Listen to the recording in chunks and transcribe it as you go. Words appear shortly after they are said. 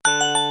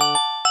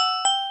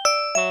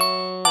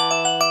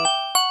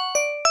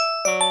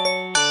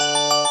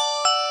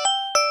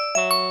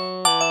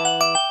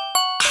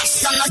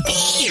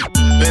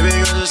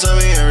just tell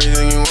me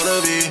everything you wanna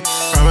be.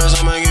 Promise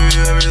I'ma give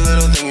you every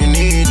little thing you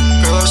need.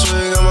 Girl, I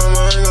swear you got my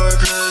mind going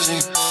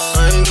crazy.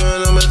 I ain't doing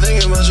nothing but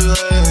thinking about you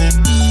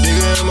lately. You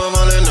can hit my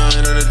phone at night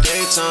or the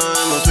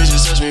daytime, but please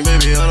just touch me,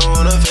 baby, I don't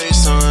wanna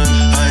FaceTime.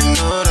 I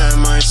know that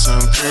might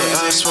sound crazy,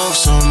 I smoke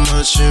so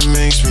much it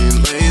makes me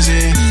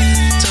lazy.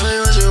 Tell me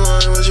what you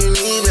want, what you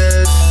need,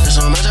 babe. There's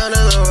so much I don't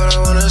know what I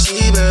wanna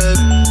see, babe.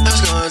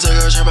 Let's go and take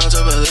a trip out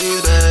to Belize,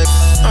 babe.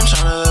 I'm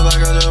tryna live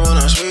like I just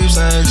wanna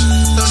sweepstakes.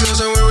 Let's go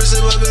somewhere we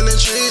sleep up in the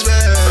trees,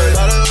 babe.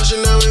 By the ocean,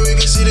 that way we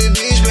can see the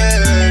beach,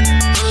 babe.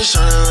 I'm just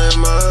tryna live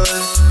my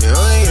life. You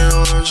only get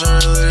what I'm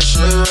tryna live this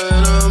shit.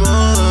 When I'm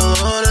all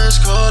alone,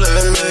 it's cold.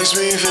 It makes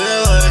me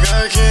feel like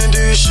I can't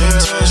do shit.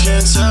 Sometimes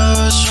can't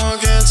tell what's wrong.